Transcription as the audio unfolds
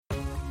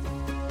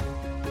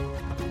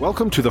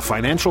Welcome to the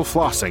Financial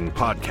Flossing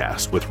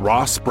Podcast with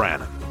Ross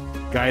Brannan,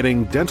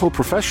 guiding dental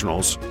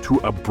professionals to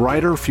a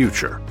brighter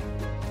future.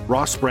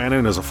 Ross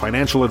Brannan is a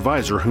financial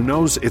advisor who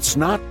knows it's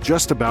not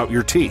just about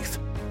your teeth.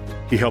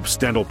 He helps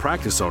dental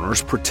practice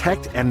owners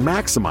protect and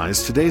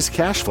maximize today's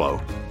cash flow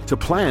to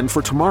plan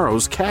for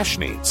tomorrow's cash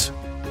needs.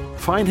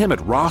 Find him at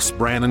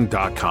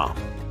rossbrannan.com.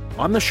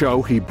 On the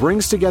show, he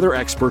brings together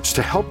experts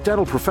to help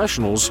dental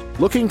professionals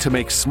looking to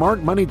make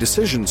smart money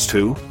decisions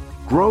to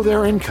grow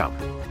their income,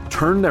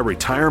 turn their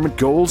retirement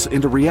goals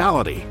into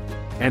reality,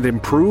 and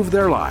improve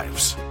their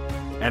lives.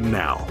 And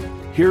now,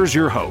 here's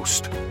your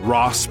host,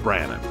 Ross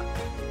Brannan.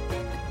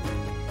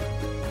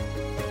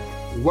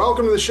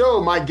 Welcome to the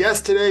show. My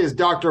guest today is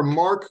Dr.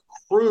 Mark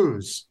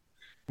Kruse.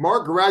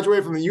 Mark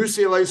graduated from the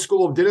UCLA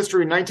School of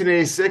Dentistry in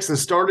 1986 and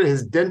started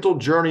his dental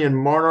journey in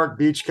Monarch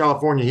Beach,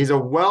 California. He's a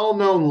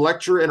well-known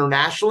lecturer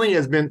internationally,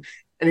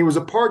 he was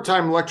a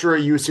part-time lecturer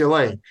at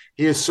UCLA.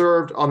 He has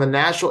served on the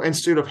National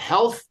Institute of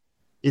Health.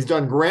 He's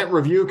done grant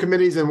review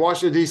committees in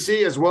Washington,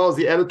 D.C., as well as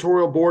the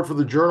editorial board for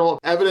the Journal of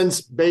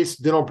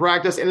Evidence-Based Dental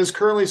Practice, and is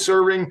currently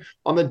serving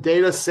on the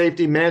Data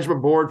Safety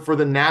Management Board for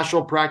the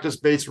National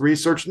Practice-Based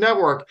Research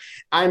Network.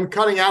 I'm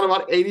cutting out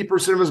about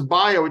 80% of his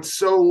bio. It's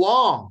so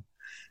long.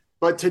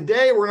 But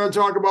today we're going to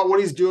talk about what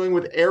he's doing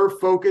with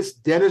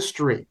air-focused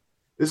dentistry.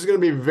 This is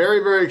going to be a very,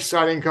 very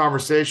exciting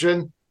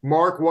conversation.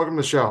 Mark, welcome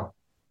to the show.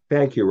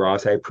 Thank you,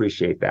 Ross. I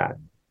appreciate that.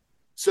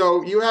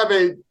 So you have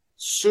a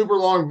super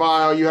long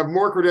bio. You have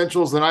more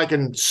credentials than I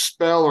can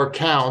spell or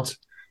count.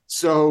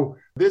 So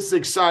this is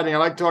exciting. I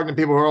like talking to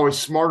people who are always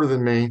smarter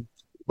than me.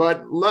 But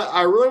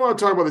I really want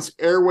to talk about this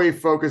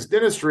airway-focused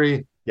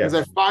dentistry because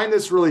I find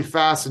this really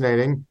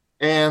fascinating.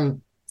 And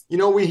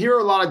we hear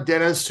a lot of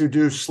dentists who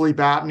do sleep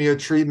apnea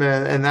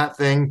treatment and that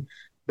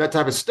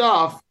type of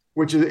stuff,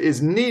 which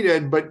is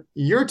needed, but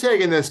you're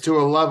taking this to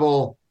a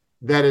level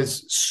that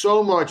is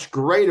so much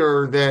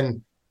greater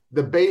than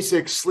the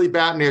basic sleep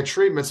apnea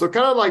treatment. So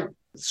kind of like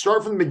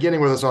start from the beginning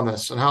with us on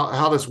this and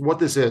what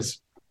this is.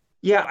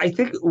 Yeah, I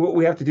think what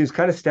we have to do is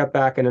kind of step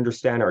back and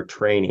understand our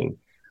training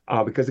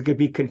because it could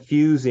be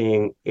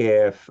confusing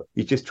if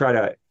you just try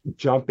to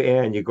jump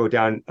in, you go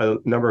down a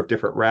number of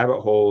different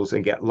rabbit holes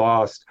and get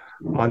lost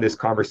on this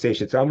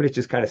conversation. So I'm going to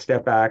just kind of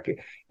step back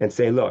and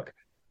say, look,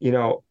 in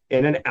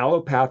an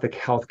allopathic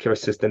healthcare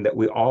system that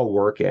we all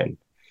work in,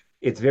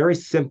 it's very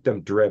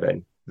symptom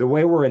driven. The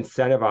way we're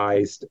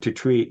incentivized to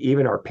treat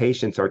even our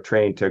patients are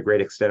trained to a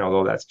great extent,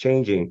 although that's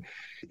changing,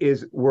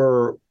 is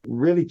we're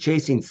really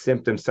chasing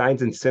symptoms,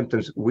 signs and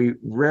symptoms. We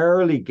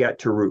rarely get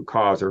to root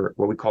cause or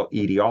what we call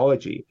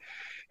etiology.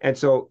 And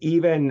so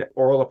even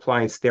oral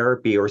appliance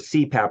therapy or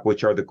CPAP,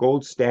 which are the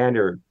gold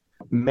standard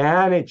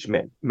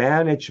management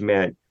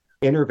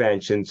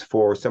interventions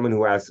for someone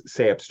who has,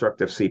 say,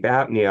 obstructive sleep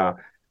apnea,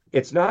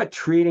 it's not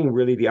treating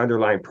really the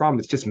underlying problem.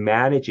 It's just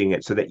managing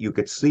it so that you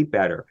could sleep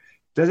better.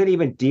 It doesn't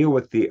even deal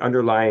with the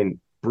underlying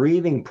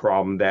breathing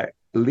problem that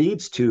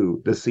leads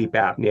to the sleep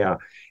apnea.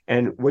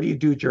 And what do you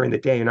do during the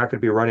day? You're not going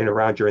to be running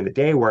around during the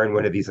day wearing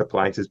one of these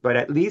appliances, but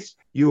at least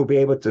you will be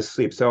able to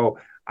sleep. So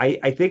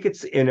I think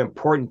it's an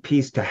important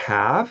piece to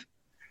have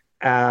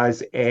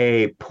as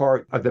a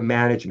part of the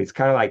management. It's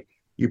kind of like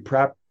you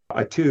prep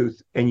a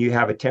tooth and you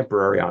have a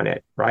temporary on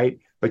it, right?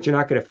 But you're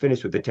not going to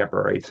finish with the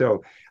temporary.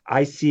 So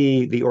I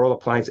see the oral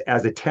appliance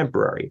as a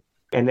temporary.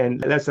 And then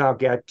let's now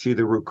get to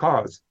the root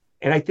cause.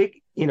 And I think,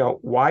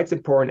 why it's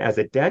important as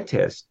a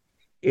dentist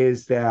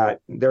is that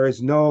there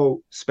is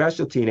no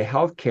specialty in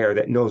healthcare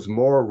that knows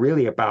more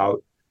really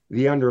about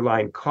the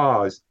underlying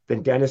cause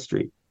than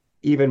dentistry,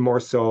 even more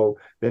so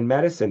than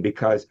medicine,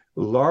 because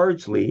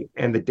largely,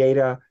 and the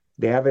data,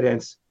 the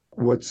evidence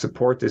would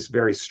support this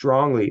very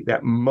strongly,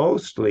 that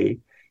mostly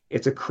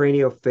it's a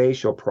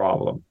craniofacial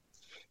problem.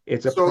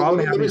 It's a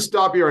problem. Let me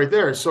stop you right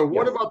there. So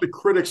what about the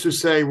critics who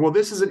say, well,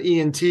 this is an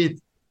ENT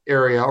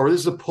area or this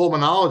is a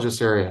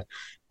pulmonologist area?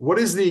 What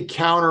is the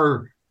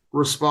counter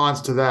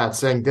response to that,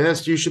 saying,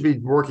 dentist, you should be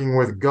working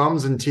with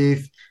gums and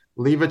teeth,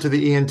 leave it to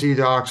the ENT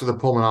docs or the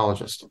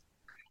pulmonologist?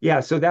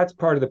 Yeah, so that's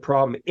part of the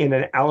problem. In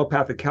an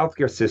allopathic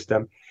healthcare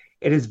system,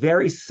 it is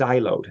very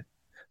siloed.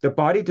 The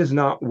body does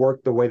not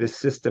work the way the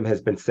system has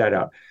been set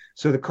up.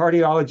 So the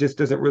cardiologist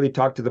doesn't really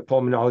talk to the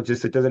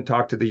pulmonologist. It doesn't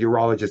talk to the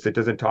urologist. It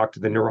doesn't talk to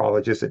the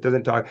neurologist. It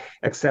doesn't talk,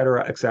 et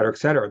cetera, et cetera, et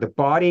cetera. The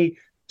body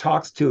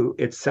talks to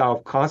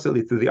itself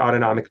constantly through the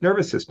autonomic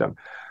nervous system.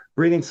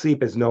 Breathing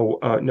sleep is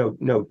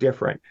no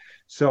different.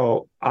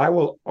 So I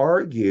will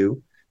argue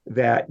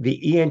that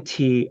the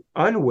ENT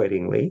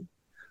unwittingly,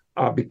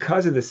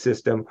 because of the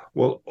system,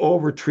 will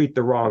overtreat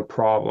the wrong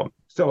problem.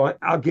 So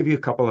I'll give you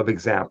a couple of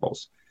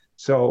examples.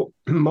 So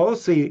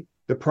mostly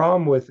the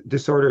problem with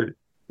disordered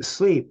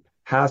sleep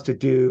has to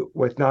do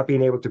with not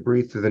being able to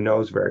breathe through the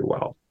nose very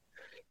well.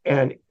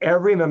 And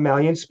every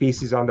mammalian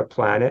species on the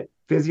planet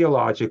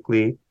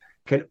physiologically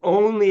can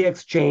only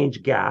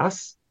exchange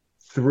gas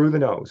through the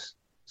nose.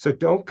 So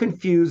don't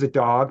confuse a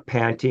dog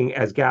panting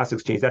as gas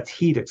exchange. That's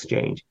heat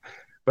exchange.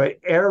 But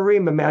every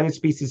mammalian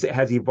species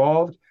has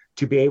evolved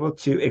to be able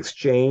to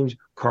exchange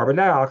carbon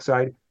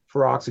dioxide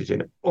for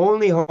oxygen.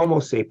 Only Homo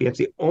sapiens,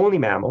 the only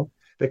mammal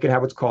that can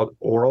have what's called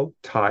oral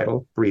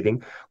tidal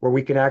breathing, where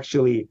we can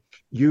actually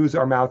use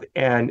our mouth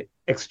and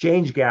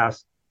exchange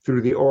gas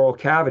through the oral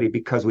cavity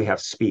because we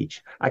have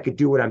speech. I could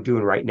do what I'm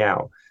doing right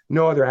now.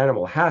 No other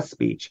animal has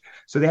speech.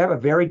 So they have a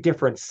very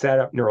different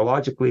setup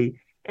neurologically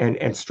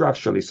and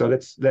structurally. So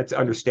let's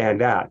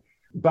understand that.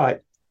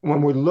 But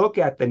when we look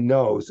at the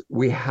nose,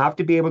 we have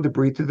to be able to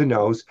breathe through the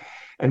nose.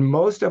 And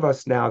most of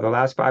us now, the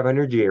last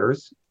 500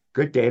 years,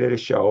 good data to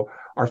show,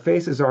 our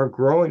faces aren't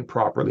growing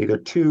properly. They're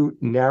too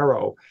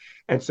narrow.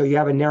 And so you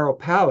have a narrow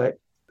palate.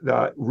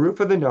 The roof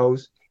of the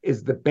nose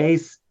is the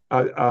base.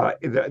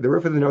 The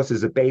roof of the nose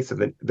is the base of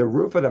the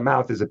roof of the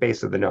mouth is the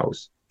base of the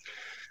nose.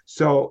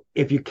 So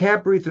if you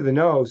can't breathe through the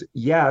nose,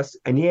 yes,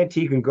 an ENT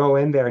can go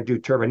in there and do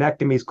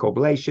turbinectomies,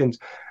 coblations,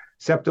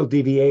 septal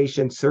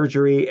deviation,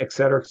 surgery, et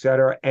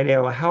cetera, and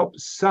it'll help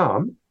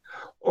some.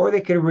 Or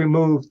they can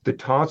remove the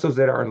tonsils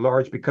that are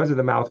enlarged because of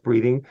the mouth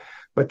breathing.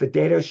 But the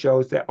data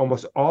shows that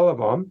almost all of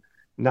them,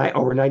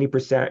 over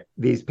 90%,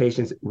 these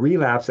patients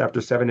relapse after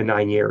 7 to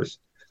 9 years.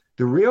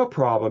 The real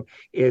problem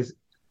is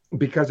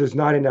because there's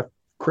not enough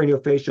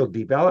craniofacial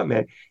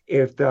development.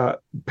 If the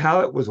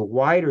palate was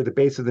wider, the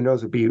base of the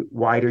nose would be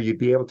wider. You'd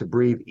be able to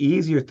breathe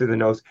easier through the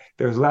nose.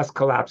 There's less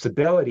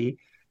collapsibility.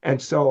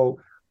 And so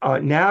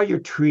now you're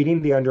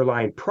treating the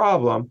underlying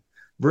problem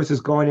versus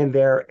going in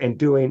there and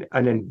doing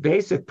an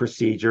invasive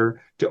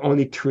procedure to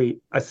only treat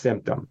a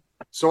symptom.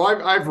 So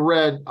I've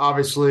read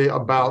obviously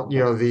about,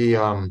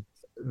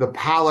 the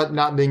palate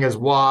not being as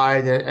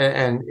wide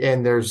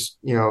and there's,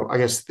 I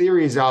guess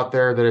theories out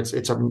there that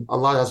it's a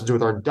lot has to do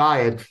with our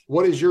diet.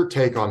 What is your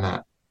take on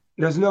that?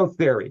 There's no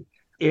theory.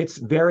 It's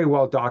very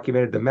well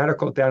documented. The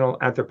medical dental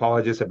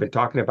anthropologists have been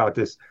talking about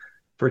this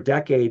for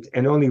decades,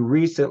 and only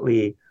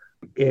recently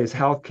is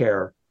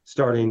healthcare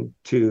starting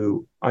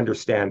to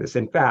understand this.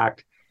 In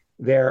fact,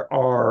 there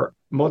are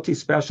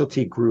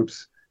multi-specialty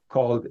groups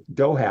called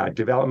DOHAD,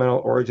 Developmental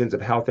Origins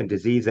of Health and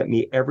Disease, that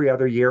meet every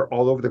other year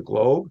all over the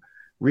globe.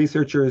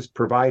 Researchers,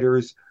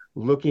 providers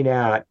looking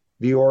at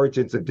the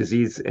origins of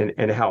disease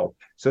and health.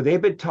 So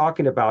they've been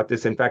talking about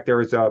this. In fact, there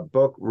was a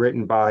book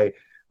written by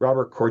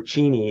Robert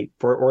Corcini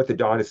for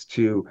orthodontists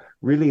to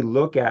really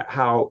look at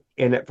how,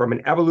 from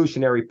an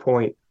evolutionary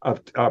point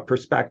of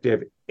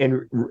perspective,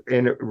 in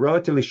a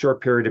relatively short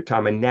period of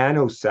time, a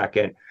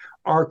nanosecond,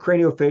 our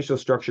craniofacial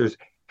structures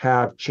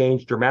have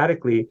changed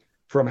dramatically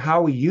from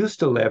how we used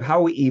to live,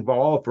 how we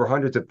evolved for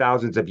hundreds of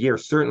thousands of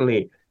years,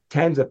 certainly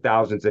tens of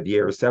thousands of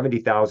years,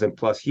 70,000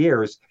 plus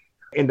years.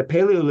 In the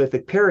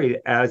Paleolithic period,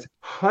 as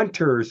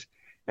hunters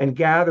and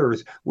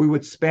gatherers, we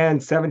would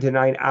spend 7 to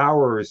 9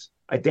 hours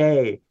a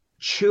day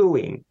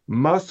chewing,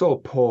 muscle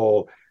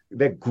pull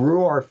that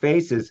grew our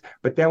faces.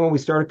 But then when we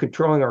started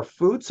controlling our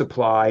food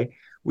supply,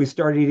 we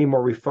started eating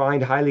more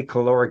refined, highly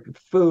caloric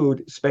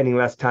food, spending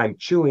less time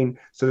chewing.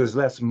 So there's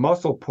less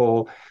muscle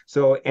pull.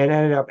 So it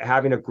ended up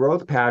having a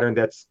growth pattern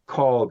that's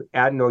called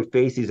adenoid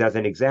facies as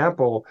an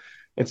example.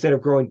 Instead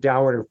of growing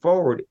downward and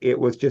forward, it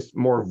was just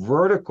more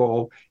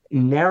vertical,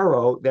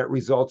 narrow, that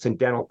results in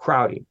dental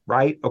crowding,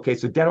 right? Okay,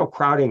 so dental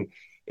crowding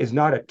is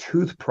not a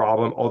tooth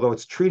problem, although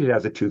it's treated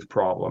as a tooth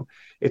problem.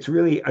 It's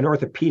really an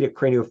orthopedic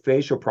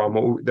craniofacial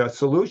problem. The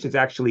solution is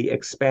actually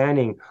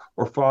expanding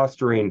or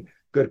fostering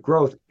good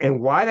growth.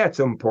 And why that's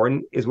so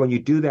important is when you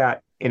do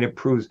that, it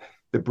improves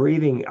the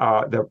breathing,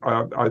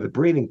 the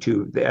breathing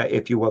tube,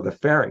 if you will, the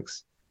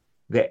pharynx.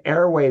 The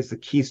airway is the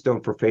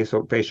keystone for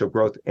facial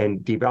growth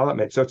and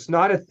development. So it's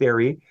not a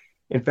theory.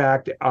 In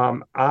fact,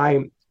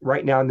 I'm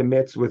right now in the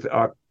midst with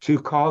 2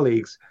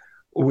 colleagues.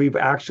 We've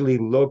actually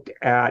looked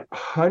at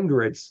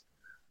hundreds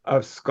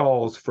of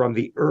skulls from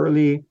the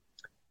early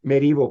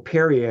medieval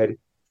period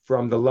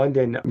from the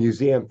London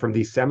Museum, from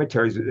these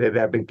cemeteries that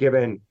have been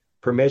given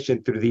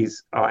permission through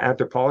these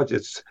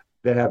anthropologists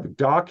that have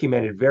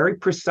documented very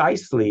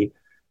precisely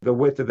the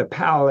width of the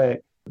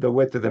palate, the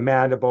width of the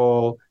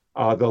mandible,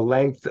 the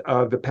length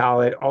of the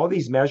palate, all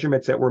these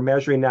measurements that we're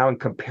measuring now and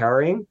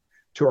comparing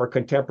to our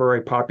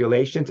contemporary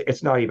populations.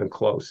 It's not even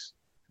close.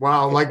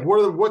 Wow. Like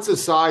what's the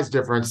size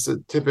difference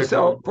typically?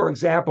 So, for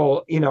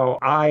example,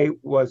 I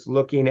was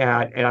looking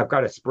at, and I've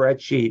got a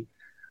spreadsheet,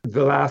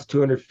 the last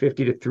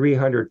 250 to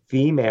 300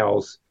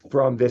 females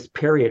from this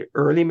period,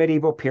 early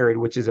medieval period,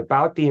 which is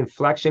about the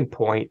inflection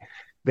point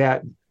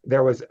that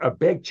there was a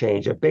big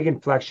change, a big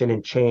inflection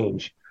in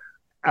change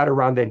at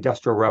around the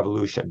Industrial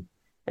Revolution.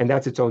 And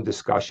that's its own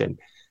discussion.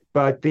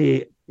 But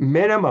the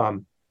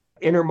minimum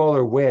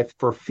intermolar width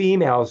for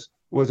females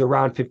was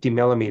around 50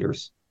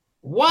 millimeters.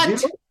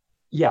 What?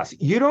 Yes.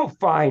 You don't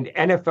find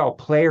NFL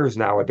players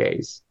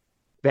nowadays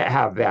that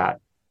have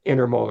that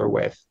intermolar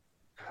width.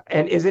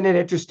 And isn't it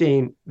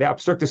interesting that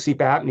obstructive sleep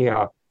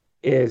apnea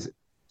is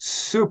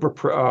super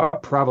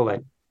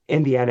prevalent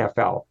in the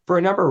NFL for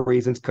a number of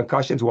reasons?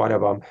 Concussion's one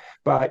of them.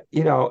 But,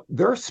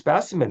 they're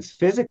specimens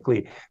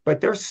physically, but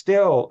they're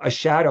still a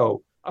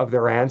shadow of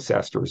their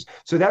ancestors.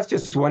 So that's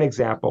just one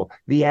example.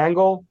 The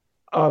angle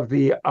of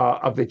the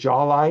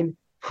jawline,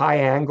 high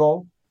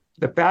angle,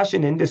 The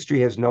fashion industry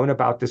has known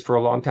about this for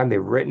a long time.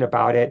 They've written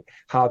about it,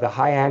 how the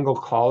high angle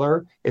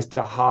collar is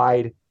to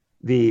hide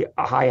the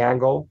high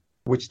angle,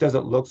 which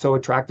doesn't look so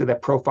attractive.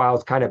 That profile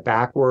is kind of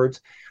backwards.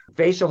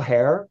 Facial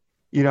hair,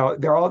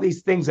 there are all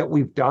these things that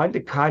we've done to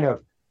kind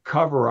of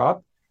cover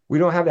up. We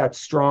don't have that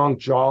strong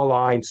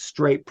jawline,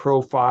 straight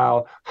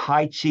profile,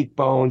 high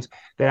cheekbones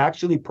that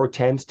actually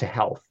portends to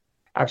health.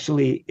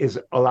 Actually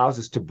allows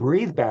us to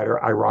breathe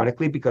better,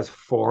 ironically, because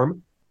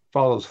form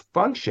follows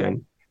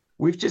function.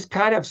 We've just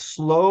kind of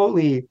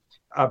slowly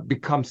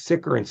become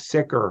sicker and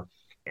sicker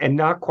and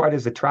not quite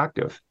as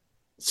attractive.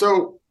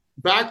 So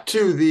back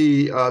to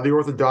the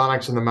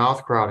orthodontics and the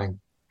mouth crowding,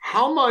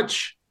 how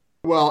much,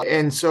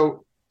 and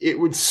so it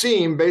would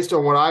seem, based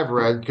on what I've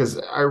read, because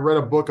I read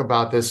a book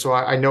about this, so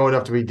I know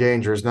enough to be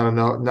dangerous, not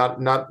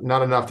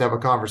enough to have a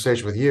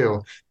conversation with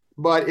you.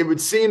 But it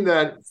would seem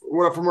that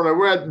from what I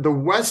read, the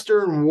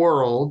Western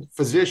world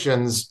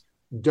physicians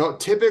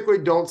typically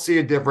don't see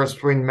a difference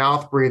between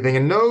mouth breathing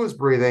and nose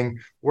breathing,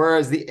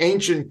 whereas the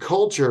ancient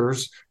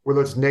cultures,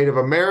 whether it's Native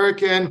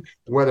American,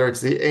 whether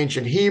it's the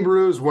ancient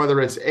Hebrews,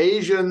 whether it's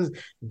Asians,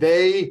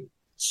 they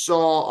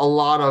saw a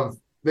lot of,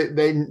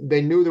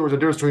 they knew there was a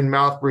difference between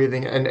mouth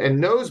breathing and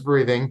nose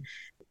breathing.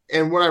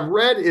 And what I've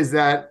read is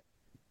that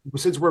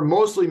since we're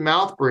mostly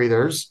mouth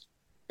breathers,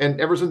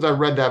 and ever since I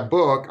read that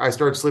book, I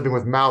started sleeping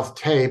with mouth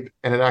tape,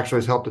 and it actually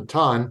has helped a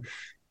ton.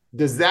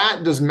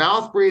 Does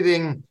mouth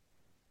breathing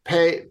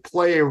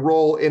play a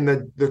role in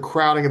the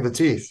crowding of the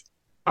teeth?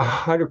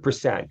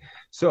 100%.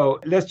 So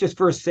let's just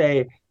first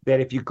say that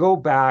if you go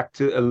back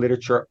to a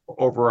literature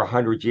over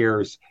 100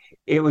 years,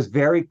 it was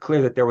very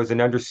clear that there was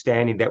an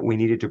understanding that we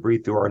needed to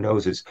breathe through our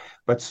noses.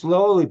 But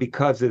slowly,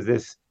 because of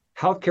this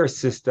healthcare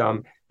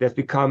system that's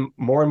become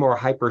more and more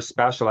hyper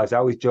specialized, I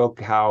always joke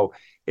how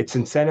it's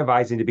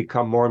incentivizing to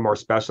become more and more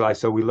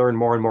specialized. So we learn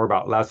more and more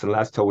about less and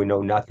less till we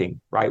know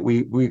nothing, right?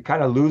 We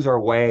kind of lose our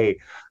way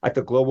at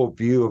the global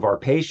view of our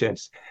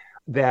patients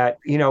that,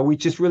 we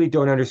just really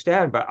don't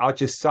understand. But I'll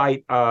just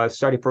cite a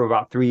study from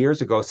about 3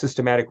 years ago,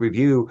 systematic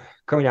review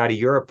coming out of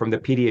Europe from the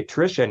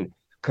pediatrician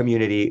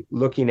community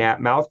looking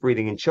at mouth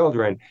breathing in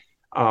children.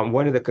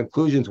 One of the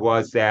conclusions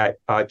was that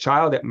a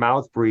child that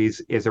mouth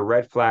breathes is a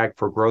red flag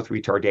for growth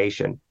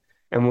retardation.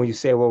 And when you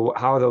say, well,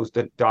 how are those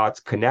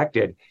dots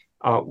connected?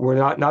 We're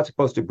not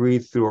supposed to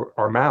breathe through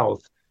our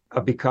mouth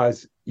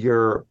because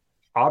you're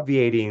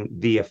obviating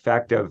the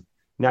effect of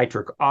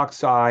nitric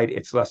oxide.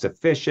 It's less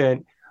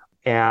efficient.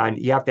 And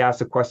you have to ask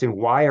the question,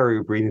 why are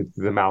you breathing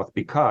through the mouth?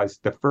 Because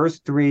the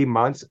first 3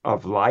 months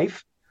of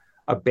life,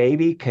 a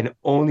baby can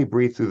only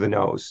breathe through the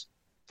nose.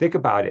 Think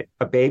about it.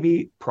 A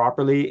baby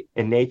properly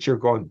in nature,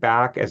 going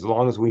back as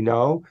long as we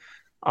know,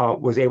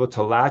 was able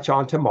to latch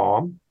onto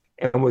mom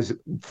and was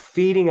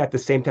feeding at the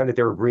same time that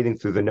they were breathing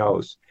through the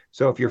nose.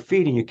 So if you're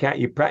feeding,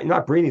 you're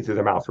not breathing through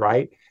the mouth,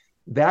 right?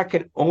 That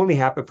can only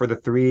happen for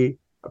the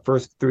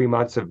first 3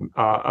 months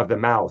of the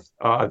mouth,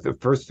 the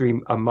first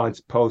 3 months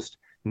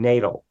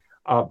post-natal.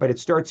 But it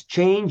starts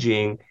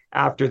changing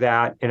after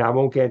that, and I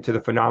won't get into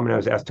the phenomena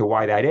as to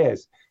why that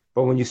is.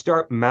 But when you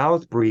start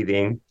mouth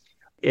breathing,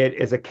 it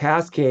is a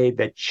cascade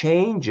that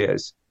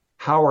changes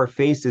how our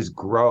faces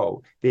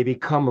grow. They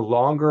become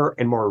longer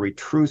and more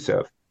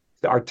retrusive.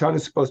 Our tongue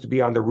is supposed to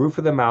be on the roof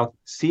of the mouth,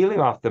 sealing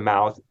off the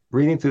mouth,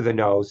 breathing through the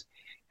nose.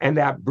 And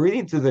that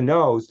breathing through the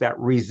nose, that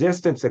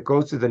resistance that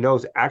goes through the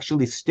nose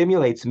actually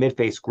stimulates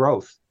mid-face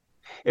growth.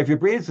 If you're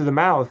breathing through the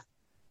mouth,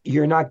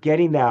 you're not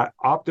getting that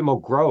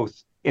optimal growth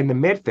in the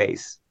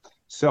mid-face.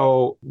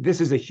 So this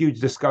is a huge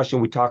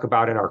discussion we talk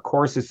about in our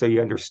courses so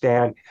you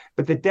understand.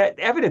 But the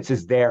evidence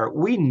is there.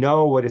 We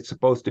know what it's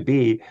supposed to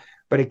be.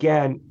 But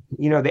again,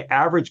 the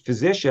average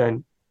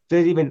physician,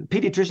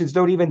 pediatricians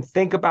don't even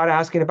think about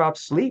asking about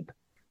sleep.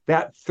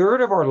 That third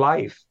of our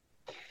life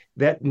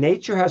that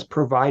nature has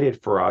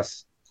provided for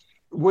us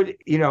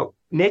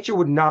nature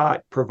would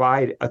not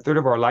provide a third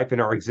of our life in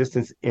our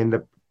existence in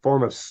the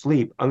form of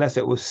sleep unless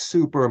it was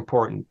super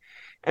important.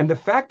 And the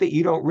fact that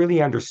you don't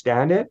really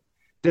understand it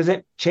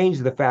doesn't change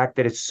the fact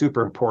that it's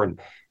super important.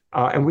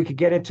 And we could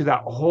get into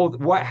that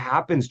what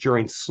happens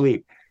during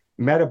sleep: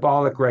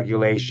 metabolic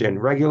regulation,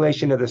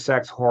 regulation of the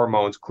sex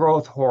hormones,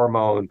 growth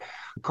hormone,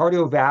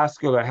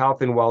 cardiovascular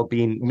health and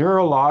well-being,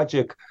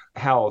 neurologic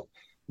health.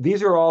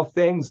 These are all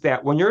things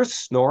that when you're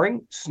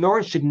snoring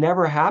should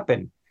never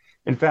happen.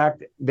 In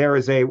fact, there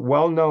is a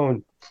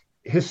well-known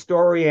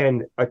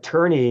historian,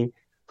 attorney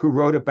who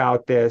wrote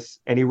about this,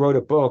 and he wrote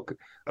a book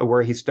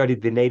where he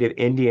studied the native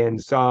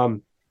Indians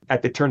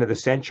at the turn of the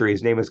century.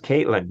 His name was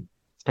Catlin.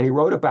 And he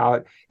wrote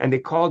about, and they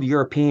called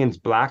Europeans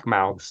black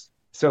mouths.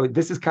 So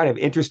this is kind of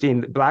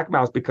interesting, black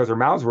mouths because their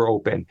mouths were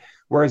open,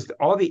 whereas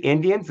all the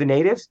Indians, the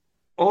natives,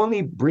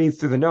 only breathe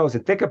through the nose.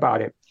 And think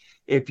about it.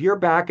 If you're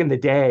back in the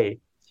day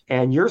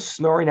and you're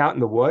snoring out in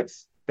the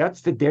woods,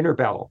 that's the dinner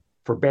bell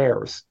for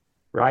bears,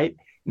 right?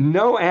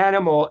 No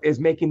animal is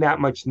making that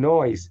much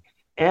noise,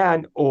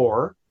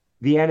 or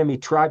the enemy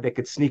tribe that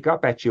could sneak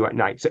up at you at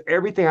night. So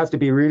everything has to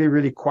be really,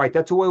 really quiet.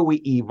 That's the way we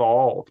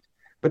evolved.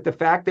 But the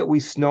fact that we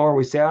snore,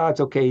 we say, oh,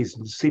 it's okay, he's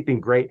sleeping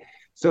great.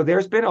 So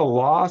there's been a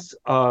loss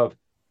of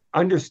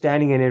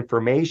understanding and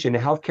information,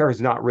 healthcare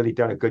has not really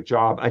done a good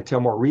job until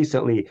more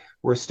recently.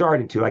 We're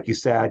starting to, like you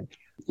said,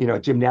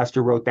 Jim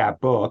Nestor wrote that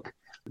book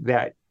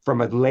that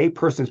from a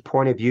layperson's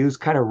point of view is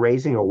kind of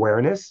raising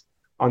awareness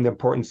on the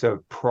importance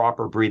of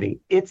proper breathing.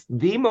 It's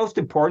the most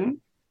important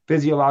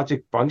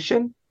physiologic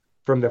function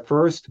from the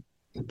first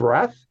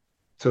breath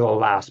to the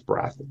last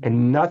breath.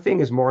 And nothing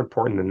is more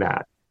important than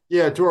that.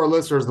 Yeah, to our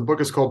listeners, the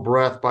book is called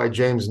Breath by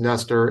James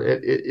Nestor.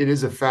 It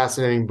is a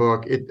fascinating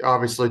book. It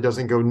obviously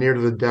doesn't go near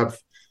to the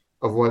depth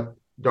of what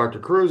Dr.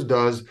 Kruse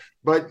does.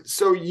 But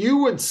so you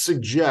would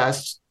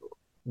suggest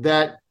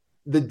that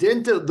the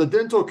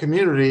dental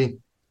community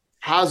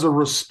has a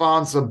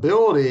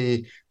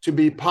responsibility to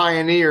be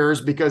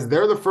pioneers because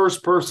they're the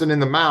first person in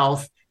the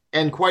mouth.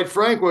 And quite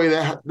frankly,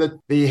 the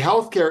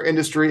healthcare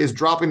industry is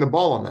dropping the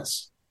ball on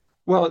this.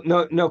 Well,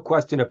 no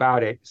question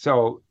about it.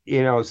 So,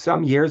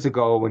 some years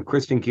ago when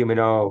Christian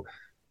Guilleminault,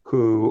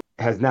 who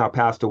has now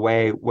passed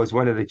away, was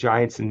one of the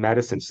giants in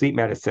medicine, sleep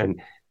medicine,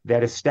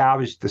 that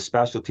established the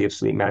specialty of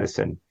sleep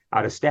medicine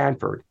out of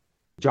Stanford.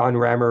 John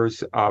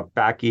Remmers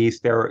back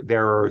east, there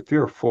are 3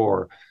 or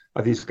 4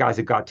 of these guys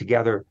that got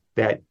together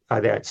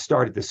that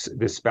started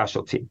this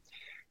specialty.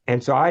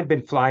 And so I'd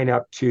been flying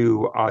up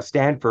to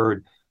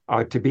Stanford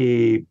to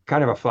be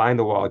kind of a fly on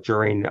the wall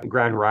during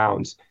grand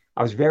rounds.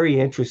 I was very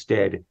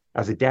interested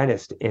as a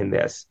dentist in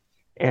this.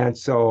 And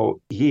so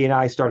he and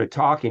I started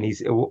talking.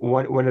 He's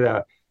one of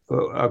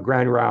the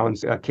grand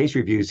rounds case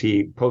reviews.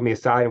 He pulled me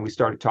aside and we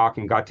started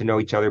talking, got to know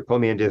each other,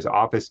 pulled me into his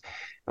office.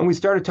 And we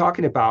started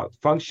talking about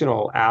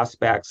functional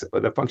aspects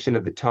of the function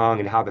of the tongue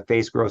and how the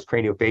face grows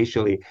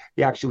craniofacially.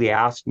 He actually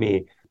asked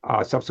me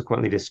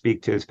subsequently to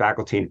speak to his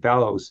faculty and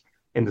fellows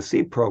in the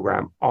sleep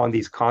program on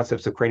these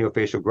concepts of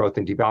craniofacial growth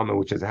and development,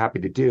 which I was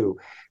happy to do.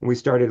 And we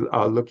started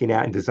looking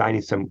at and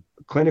designing some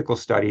clinical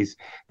studies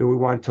that we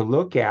wanted to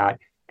look at.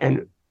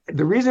 And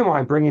the reason why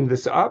I'm bringing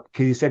this up,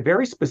 because he said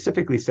very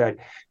specifically said,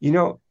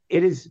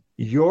 it is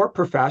your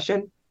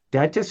profession,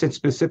 dentists and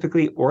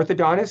specifically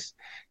orthodontists,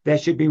 that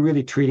should be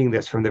really treating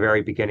this from the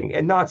very beginning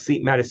and not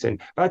sleep medicine.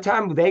 By the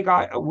time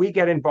we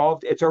get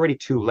involved, it's already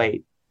too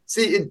late.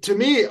 See, to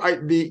me,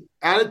 the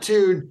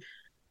attitude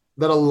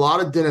that a lot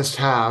of dentists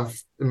have,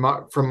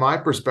 from my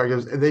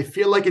perspective, they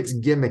feel like it's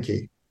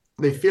gimmicky.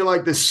 They feel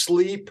like the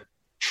sleep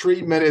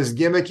treatment is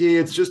gimmicky.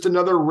 It's just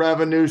another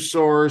revenue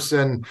source,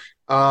 and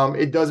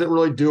it doesn't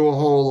really do a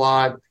whole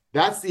lot.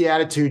 That's the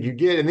attitude you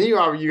get. And then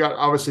you got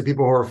obviously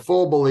people who are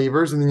full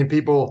believers, and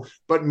then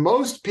but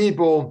most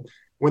people,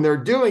 when they're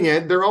doing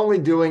it, they're only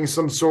doing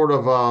some sort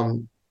of,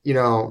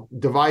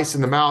 device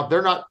in the mouth.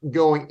 They're not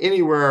going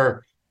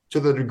anywhere to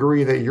the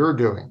degree that you're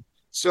doing.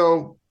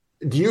 So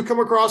do you come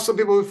across some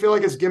people who feel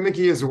like it's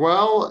gimmicky as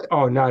well?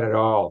 Oh, not at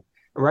all.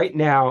 Right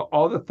now,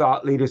 all the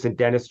thought leaders in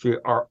dentistry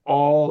are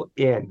all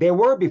in. They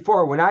were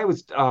before. When I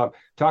was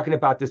talking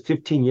about this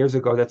 15 years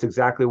ago, that's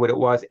exactly what it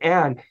was.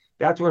 And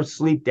that's where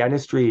sleep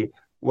dentistry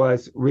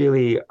was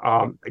really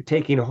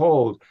taking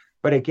hold.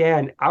 But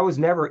again, I was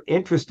never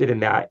interested in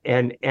that.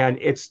 And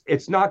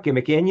it's not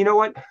gimmicky. And you know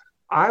what?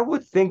 I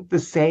would think the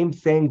same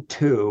thing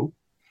too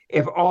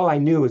if all I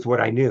knew is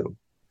what I knew.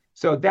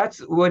 So that's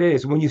what it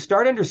is. When you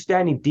start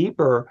understanding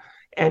deeper,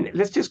 and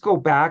let's just go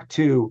back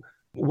to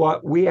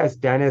what we as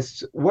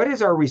dentists, what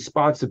is our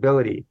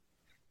responsibility?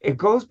 It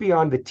goes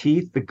beyond the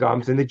teeth, the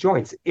gums, and the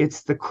joints.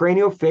 It's the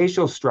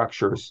craniofacial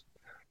structures.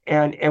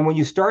 And when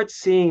you start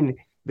seeing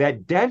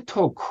that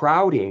dental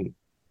crowding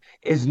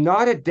is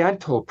not a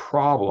dental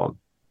problem,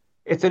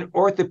 it's an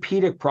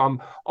orthopedic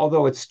problem,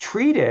 although it's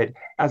treated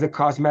as a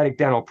cosmetic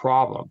dental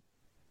problem.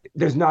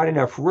 There's not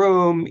enough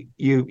room.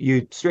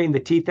 You straighten the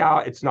teeth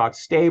out. It's not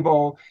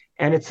stable,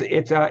 and it's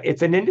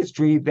an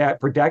industry that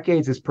for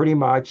decades has pretty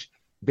much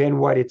been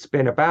what it's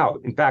been about.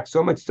 In fact,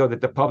 so much so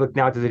that the public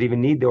now doesn't even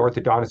need the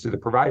orthodontist or the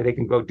provider. They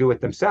can go do it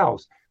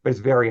themselves, but it's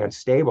very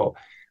unstable.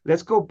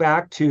 Let's go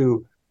back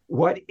to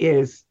what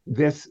is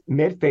this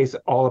midface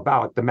all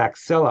about, the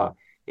maxilla.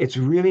 It's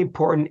really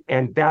important,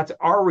 and that's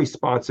our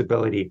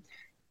responsibility.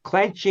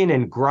 Clenching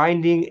and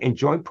grinding and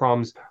joint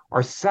problems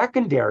are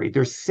secondary.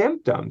 They're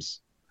symptoms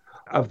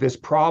of this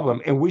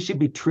problem, and we should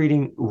be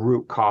treating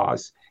root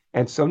cause.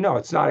 And so, no,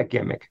 it's not a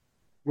gimmick.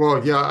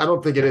 Well, yeah, I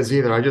don't think it is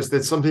either.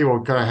 That some people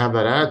kind of have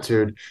that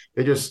attitude.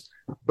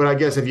 But I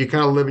guess if you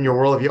kind of live in your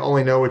world, if you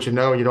only know what you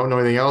know and you don't know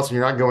anything else and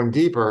you're not going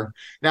deeper.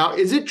 Now,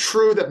 is it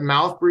true that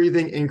mouth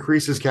breathing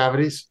increases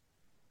cavities?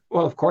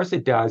 Well, of course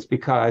it does,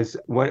 because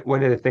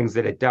one of the things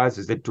that it does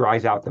is it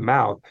dries out the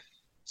mouth.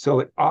 So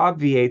it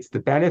obviates the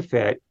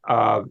benefit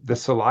of the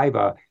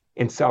saliva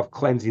in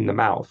self-cleansing the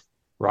mouth,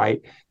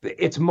 right?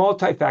 It's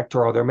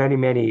multifactorial. There are many,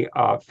 many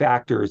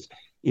factors.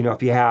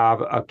 If you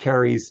have a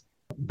caries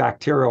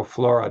bacterial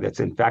flora that's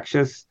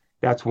infectious,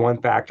 that's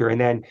one factor.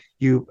 And then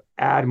you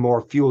add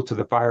more fuel to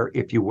the fire,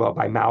 if you will,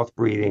 by mouth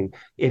breathing.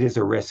 It is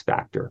a risk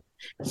factor.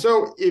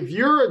 So if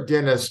you're a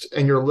dentist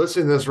and you're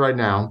listening to this right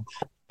now,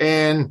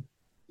 and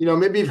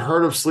maybe you've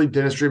heard of sleep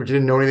dentistry, but you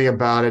didn't know anything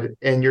about it,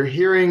 and they're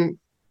hearing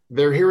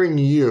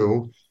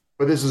you,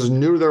 but this is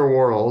new to their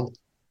world,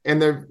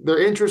 and their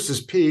interest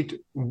is piqued,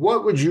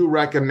 what would you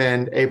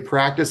recommend a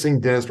practicing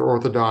dentist or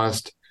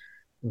orthodontist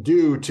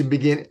do to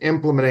begin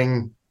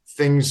implementing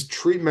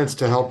treatments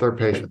to help their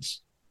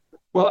patients?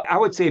 Well, I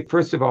would say,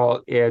 first of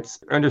all, it's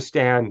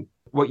understand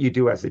what you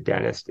do as a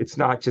dentist. It's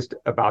not just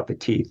about the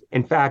teeth.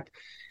 In fact,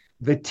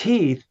 the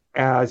teeth,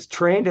 as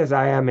trained as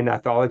I am in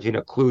ethology and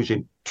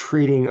occlusion,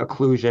 treating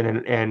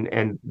occlusion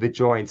and the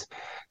joints,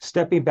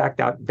 stepping back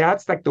down,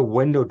 that's like the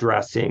window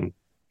dressing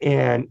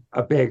in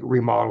a big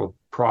remodel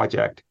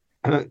project.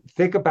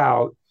 Think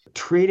about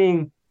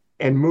treating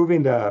and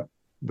moving the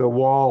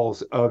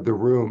walls of the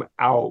room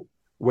out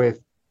with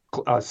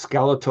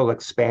skeletal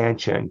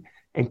expansion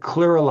and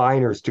clear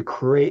aligners to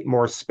create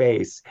more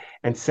space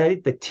and setting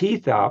the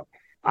teeth up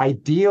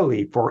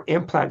ideally for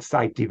implant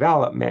site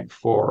development,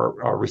 for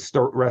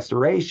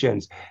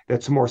restorations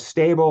that's more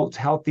stable, it's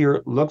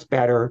healthier, looks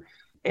better,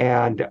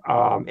 and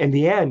in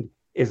the end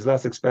is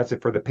less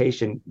expensive for the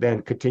patient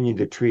than continuing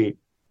to treat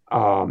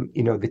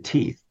the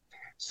teeth.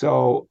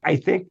 So I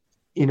think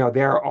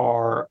there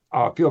are,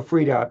 feel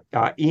free to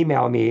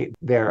email me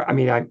there. I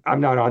mean,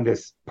 I'm not on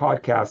this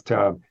podcast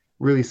to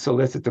really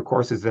solicit the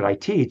courses that I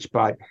teach,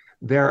 but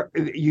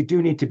you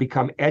do need to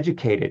become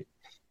educated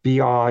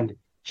beyond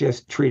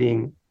just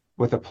treating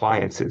with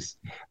appliances.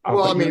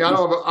 Well, I mean, I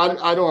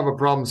don't have a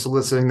problem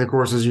soliciting the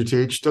courses you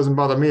teach. Doesn't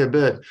bother me a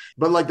bit.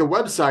 But like the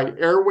website,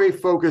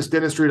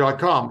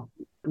 airwayfocusdentistry.com,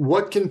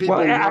 what can people?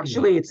 Well,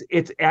 actually,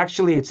 it's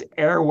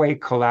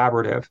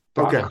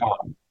airwaycollaborative.com. Okay.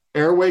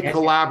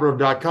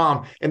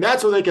 Airwaycollaborative.com. And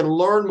that's where they can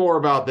learn more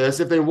about this.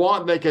 If they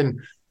want, they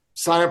can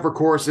sign up for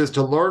courses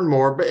to learn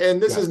more.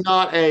 And this is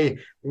not a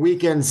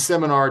weekend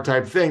seminar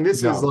type thing.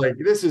 This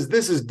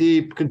is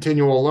deep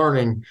continual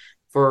learning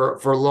for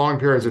long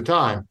periods of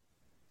time.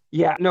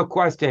 Yeah, no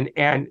question.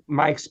 And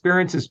my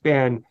experience has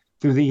been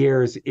through the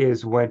years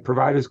is when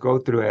providers go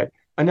through it,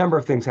 a number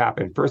of things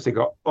happen. First, they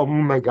go, oh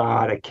my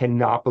God, I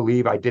cannot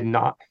believe I did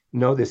not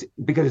know this,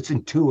 because it's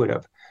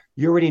intuitive.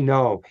 You already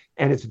know.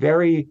 And it's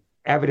very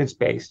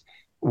evidence-based.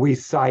 We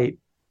cite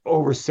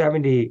over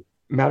 70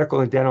 medical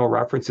and dental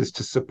references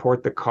to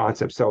support the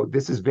concept. So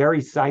this is very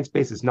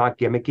science-based. It's not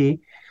gimmicky.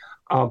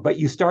 But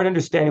you start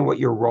understanding what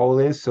your role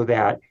is so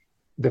that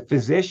the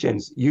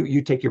physicians,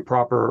 you take your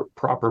proper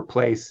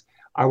place.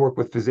 I work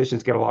with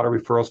physicians, get a lot of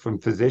referrals from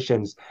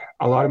physicians.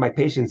 A lot of my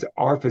patients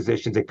are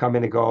physicians that come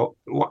in and go,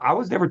 well, I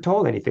was never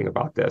told anything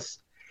about this.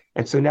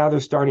 And so now they're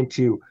starting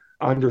to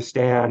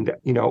understand,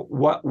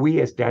 what we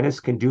as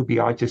dentists can do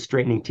beyond just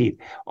straightening teeth.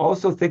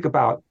 Also think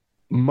about,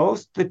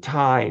 most of the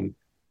time,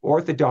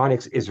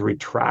 orthodontics is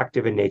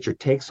retractive in nature,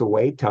 takes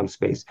away tongue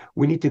space.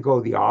 We need to go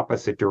the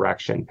opposite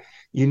direction.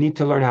 You need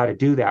to learn how to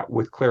do that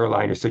with clear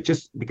aligners. So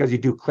just because you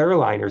do clear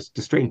aligners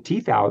to straighten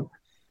teeth out,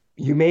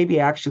 you may be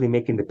actually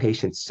making the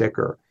patient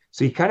sicker.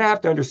 So you kind of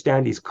have to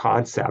understand these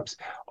concepts.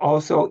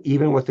 Also,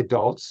 even with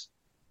adults,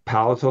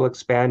 palatal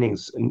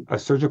expandings,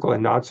 surgical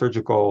and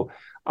non-surgical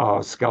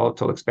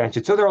skeletal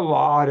expansion. So there are a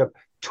lot of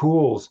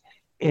tools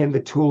in the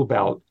tool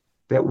belt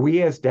that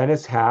we as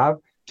dentists have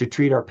to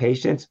treat our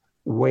patients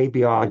way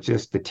beyond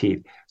just the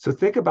teeth. So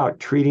think about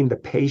treating the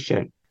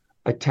patient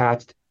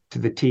attached to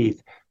the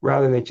teeth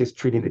rather than just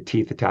treating the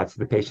teeth attached to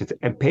the patients.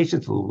 And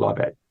patients love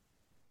it.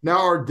 Now,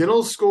 are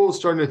dental schools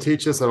starting to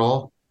teach this at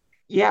all?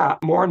 Yeah,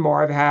 more and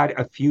more. I've had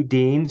a few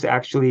deans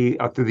actually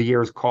through the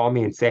years call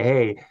me and say,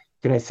 hey,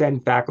 can I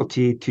send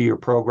faculty to your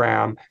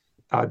program?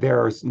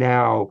 There's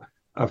now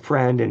a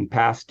friend and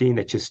past dean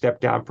that just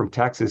stepped down from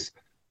Texas.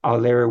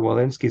 Larry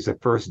Walensky is the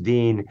first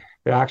dean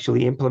that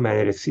actually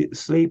implemented a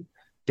sleep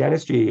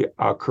dentistry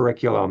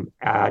curriculum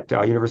at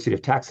University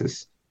of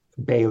Texas,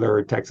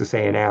 Baylor, Texas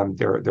A&M.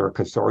 They're a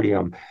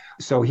consortium.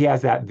 So he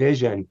has that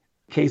vision.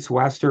 Case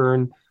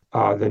Western,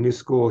 the new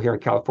school here in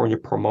California,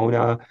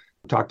 Pomona,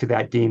 talked to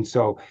that dean.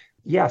 So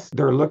yes,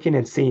 they're looking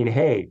and seeing,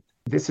 hey,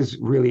 this is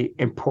really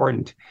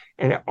important.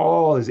 And it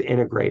all is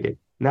integrated.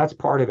 And that's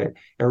part of it.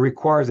 It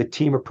requires a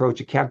team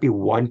approach. It can't be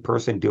one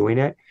person doing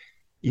it.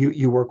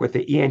 You work with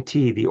the ENT,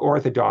 the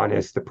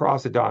orthodontist, the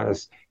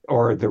prosthodontist,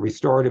 or the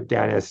restorative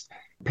dentist,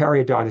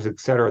 periodontist, et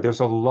cetera. There's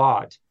a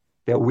lot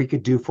that we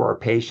could do for our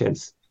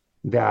patients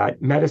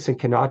that medicine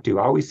cannot do.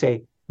 I always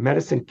say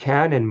medicine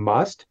can and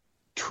must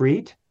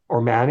treat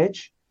or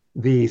manage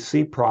the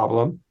sleep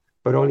problem,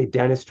 but only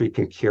dentistry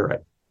can cure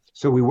it.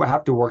 So we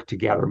have to work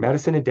together.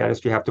 Medicine and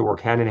dentistry have to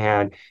work hand in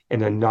hand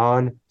in a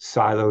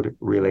non-siloed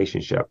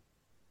relationship.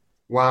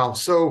 Wow.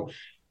 So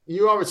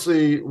you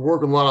obviously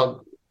work with a lot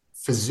of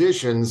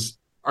physicians.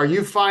 Are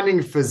you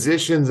finding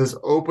physicians as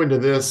open to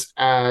this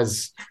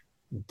as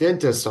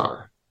dentists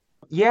are?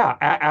 Yeah,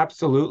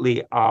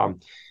 absolutely.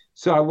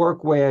 So I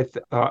work with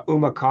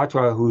Uma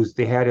Katwa, who's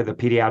the head of the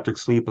pediatric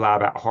sleep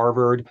lab at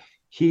Harvard.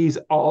 He's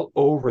all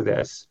over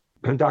this.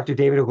 And Dr.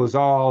 David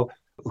Ghazal,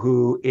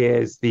 who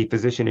is the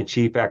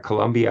physician-in-chief at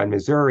Columbia in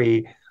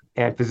Missouri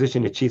and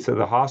physician-in-chief of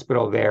the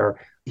hospital there,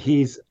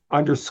 he's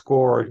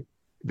underscored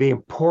the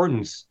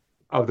importance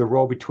of the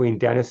role between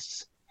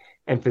dentists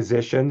and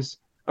physicians.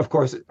 Of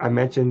course, I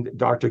mentioned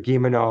Dr.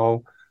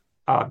 Guilleminault.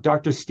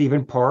 Dr.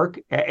 Stephen Park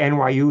at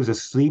NYU is a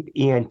sleep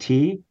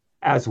ENT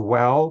as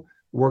well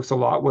works a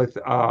lot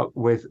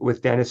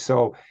with dentists.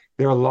 So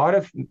there are a lot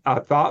of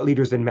thought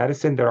leaders in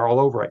medicine that are all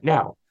over it.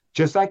 Now,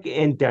 just like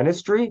in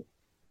dentistry,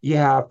 you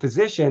have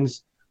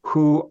physicians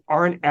who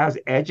aren't as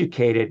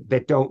educated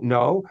that don't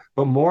know,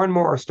 but more and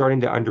more are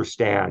starting to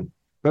understand.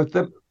 But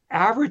the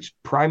average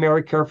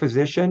primary care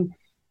physician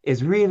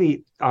is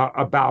really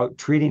about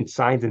treating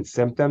signs and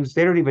symptoms.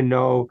 They don't even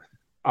know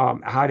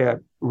how to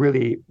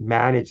really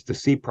manage the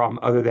sleep problem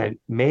other than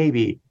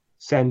maybe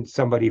send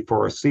somebody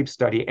for a sleep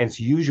study. And it's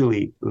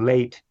usually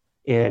late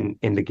in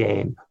the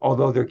game,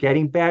 although they're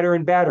getting better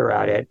and better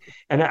at it.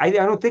 And I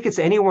don't think it's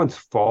anyone's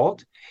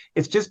fault.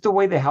 It's just the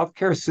way the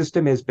healthcare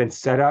system has been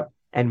set up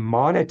and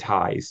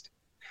monetized.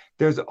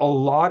 There's a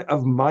lot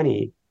of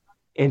money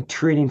in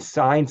treating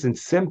signs and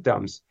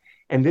symptoms.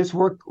 And this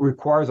work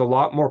requires a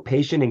lot more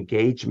patient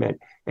engagement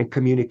and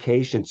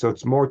communication. So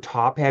it's more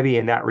top heavy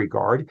in that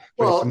regard,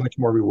 but it's much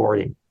more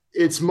rewarding.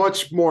 It's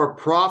much more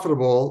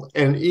profitable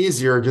and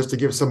easier just to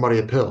give somebody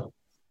a pill.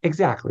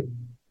 Exactly.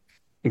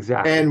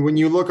 And when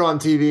you look on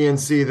TV and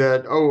see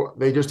that,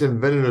 they just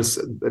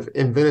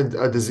invented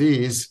a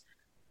disease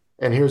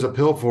and here's a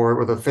pill for it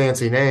with a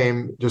fancy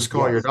name, just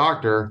call your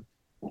doctor.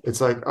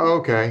 It's like,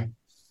 okay.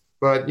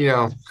 But,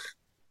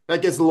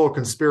 that gets a little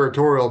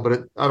conspiratorial,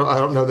 but I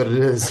don't know that it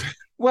is.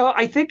 Well,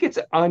 I think it's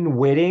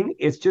unwitting.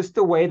 It's just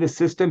the way the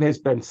system has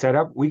been set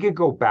up. We could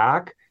go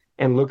back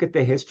and look at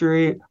the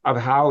history of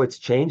how it's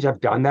changed.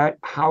 I've done that,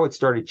 how it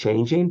started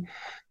changing.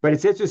 But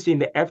it's interesting.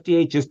 The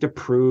FDA just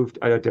approved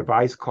a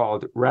device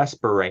called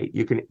Respirate.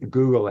 You can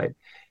Google it.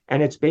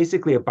 And it's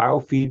basically a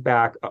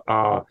biofeedback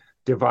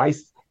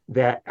device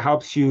that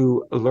helps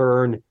you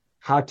learn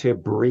how to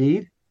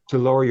breathe to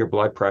lower your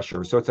blood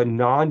pressure. So it's a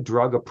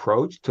non-drug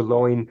approach to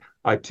lowering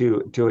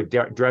to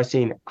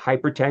addressing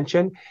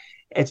hypertension.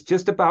 It's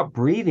just about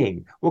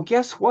breathing. Well,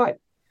 guess what?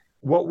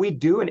 What we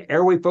do in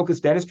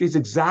airway-focused dentistry is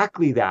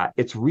exactly that.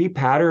 It's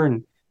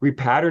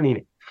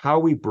repatterning how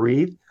we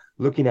breathe,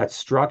 looking at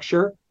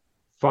structure,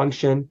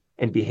 function,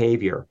 and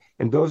behavior.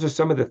 And those are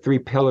some of the 3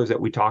 pillars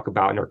that we talk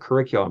about in our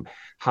curriculum,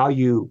 how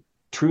you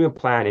treatment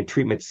plan and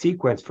treatment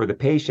sequence for the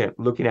patient,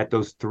 looking at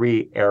those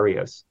 3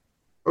 areas.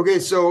 Okay,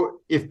 so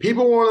if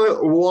people want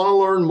to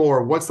learn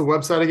more, what's the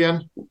website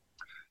again?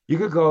 You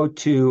could go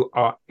to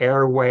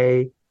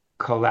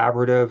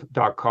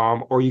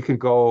airwaycollaborative.com, or you can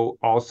go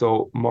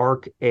also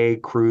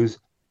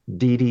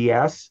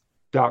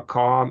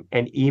markacruzDDS.com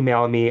and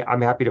email me.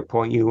 I'm happy to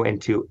point you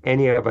into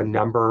any of a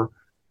number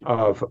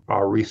of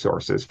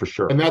resources for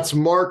sure. And that's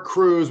Mark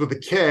Cruz with a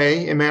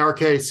K,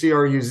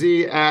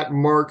 MARKCRUZ at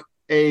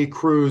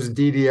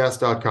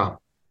markacruzDDS.com.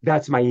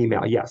 That's my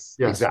email. Yes,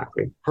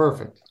 exactly.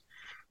 Perfect.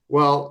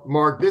 Well,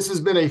 Mark, this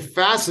has been a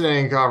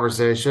fascinating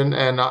conversation,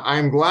 and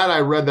I'm glad I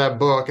read that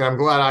book, and I'm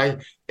glad I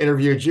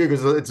interviewed you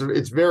because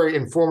it's very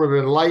informative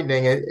and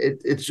enlightening.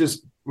 It's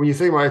just, when you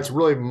think about it, it's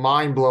really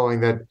mind-blowing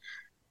that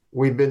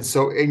we've been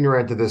so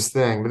ignorant to this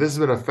thing. But this has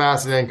been a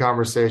fascinating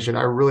conversation.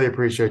 I really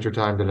appreciate your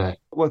time today.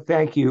 Well,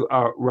 thank you,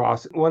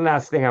 Ross. One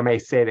last thing I may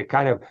say that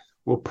kind of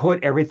will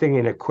put everything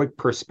in a quick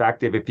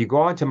perspective. If you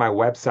go onto my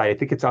website, I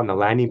think it's on the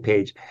landing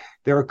page,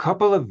 there are a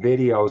couple of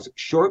videos,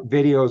 short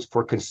videos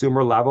for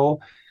consumer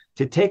level,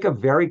 to take a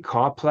very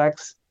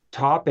complex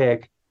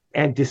topic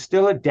and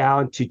distill it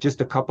down to just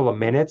a couple of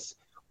minutes.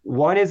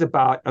 One is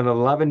about an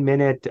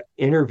 11-minute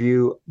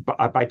interview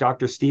by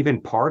Dr. Stephen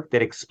Park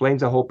that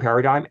explains the whole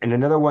paradigm. And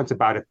another one's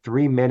about a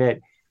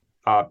 3-minute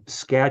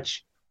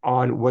sketch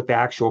on what the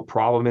actual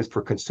problem is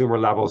for consumer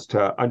levels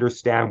to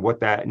understand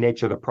what the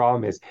nature of the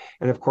problem is.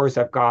 And of course,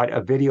 I've got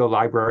a video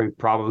library,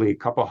 probably a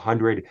couple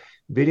hundred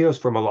videos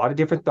from a lot of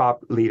different thought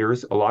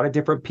leaders, a lot of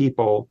different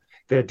people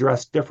that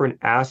address different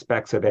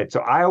aspects of it.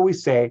 So I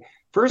always say,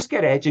 first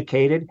get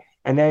educated,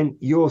 and then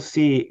you'll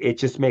see it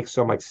just makes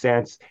so much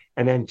sense.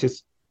 And then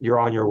just you're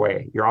on your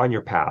way, you're on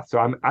your path.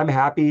 So I'm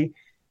happy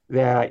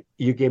that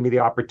you gave me the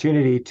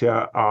opportunity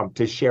to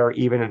share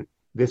even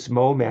this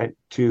moment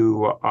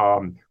to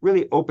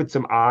really open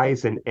some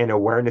eyes and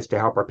awareness to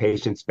help our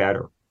patients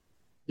better.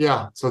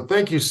 Yeah. So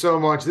thank you so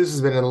much. This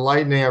has been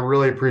enlightening. I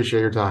really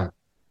appreciate your time.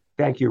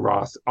 Thank you,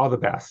 Ross. All the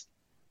best.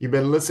 You've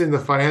been listening to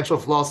the Financial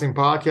Flossing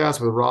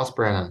Podcast with Ross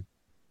Brannan.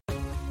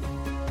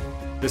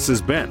 This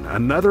has been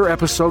another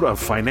episode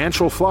of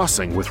Financial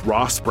Flossing with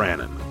Ross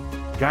Brannan,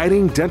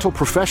 guiding dental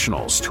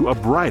professionals to a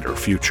brighter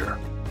future.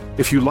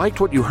 If you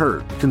liked what you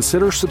heard,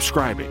 consider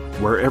subscribing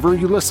wherever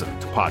you listen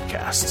to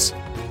podcasts.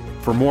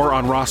 For more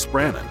on Ross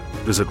Brannan,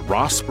 visit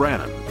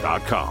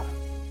rossbrannan.com.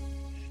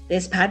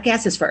 This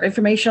podcast is for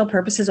informational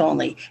purposes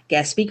only.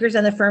 Guest speakers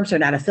and the firms are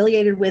not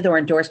affiliated with or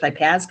endorsed by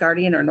Paz,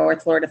 Guardian, or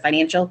North Florida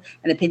Financial,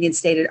 and opinions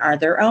stated are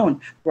their own.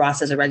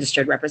 Ross is a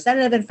registered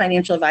representative and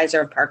financial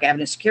advisor of Park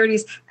Avenue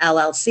Securities,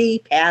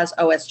 LLC, Paz,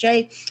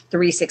 OSJ,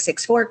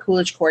 3664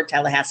 Coolidge Court,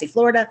 Tallahassee,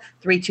 Florida,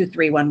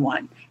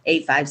 32311.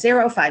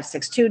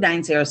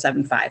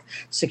 850-562-9075.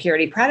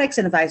 Security products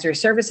and advisory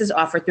services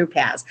offered through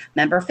Paz.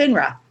 Member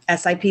FINRA.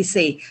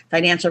 SIPC,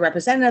 financial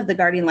representative of the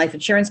Guardian Life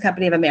Insurance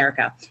Company of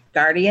America.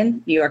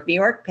 Guardian, New York, New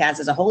York. PAS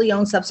is a wholly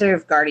owned subsidiary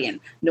of Guardian.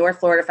 North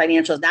Florida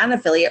Financial is not an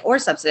affiliate or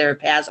subsidiary of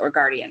PAS or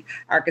Guardian.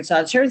 Arkansas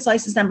Insurance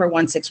License Number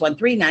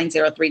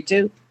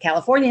 16139032.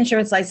 California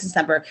Insurance License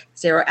Number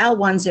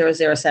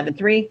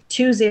 0L10073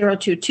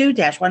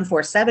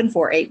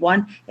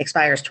 2022-147481.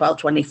 Expires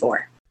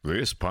 12/24.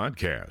 This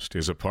podcast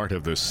is a part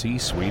of the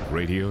C-Suite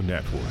Radio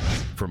Network.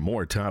 For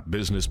more top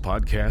business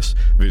podcasts,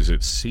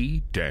 visit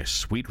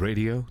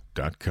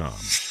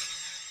c-suiteradio.com.